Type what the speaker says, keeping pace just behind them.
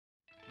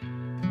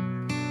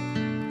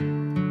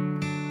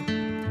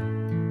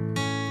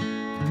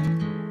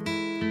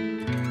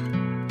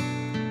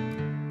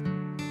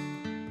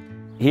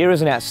Here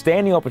is an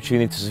outstanding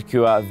opportunity to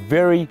secure a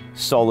very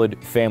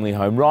solid family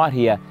home right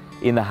here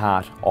in the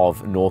heart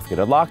of Northcote.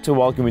 I'd like to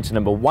welcome you to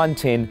number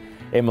 110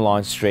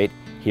 Emmaline Street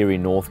here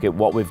in Northcote.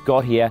 What we've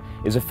got here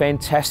is a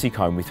fantastic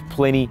home with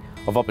plenty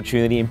of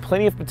opportunity and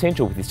plenty of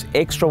potential with this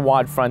extra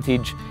wide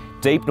frontage,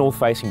 deep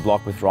north-facing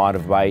block with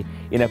right-of-way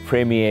in a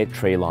premier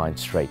tree-lined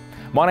street.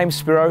 My name's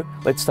Spiro,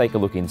 let's take a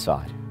look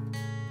inside.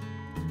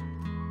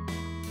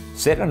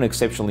 Set on an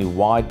exceptionally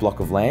wide block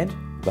of land,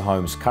 the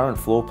home's current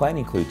floor plan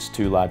includes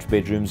 2 large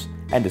bedrooms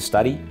and a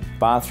study,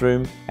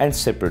 bathroom and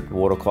separate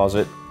water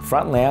closet,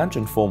 front lounge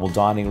and formal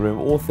dining room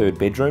or 3rd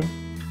bedroom,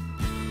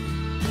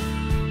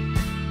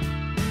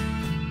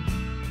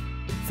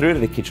 through to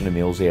the kitchen and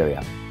meals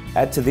area.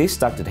 Add to this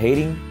ducted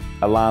heating,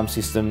 alarm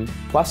system,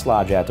 plus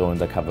large outdoor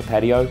undercover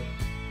patio,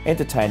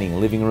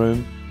 entertaining living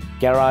room,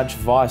 garage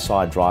via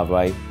side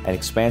driveway and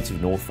expansive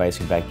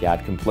north-facing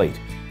backyard complete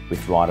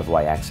with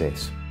right-of-way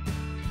access.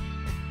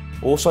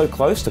 Also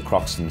close to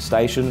Croxton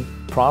Station,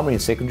 primary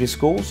and secondary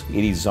schools,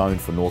 it is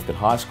zoned for Northcote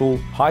High School,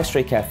 high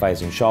street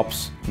cafes and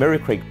shops, Merri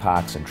Creek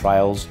parks and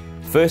trails,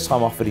 first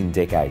time offered in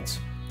decades.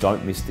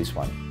 Don't miss this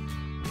one.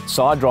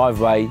 Side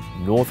driveway,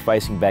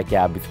 north-facing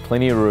backyard with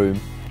plenty of room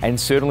and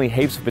certainly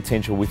heaps of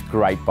potential with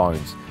great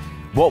bones.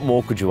 What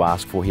more could you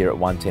ask for here at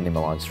 110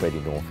 Emmaline Street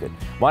in Northcote?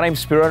 My name's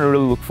Spiro and I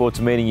really look forward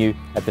to meeting you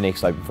at the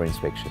next open for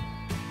inspection.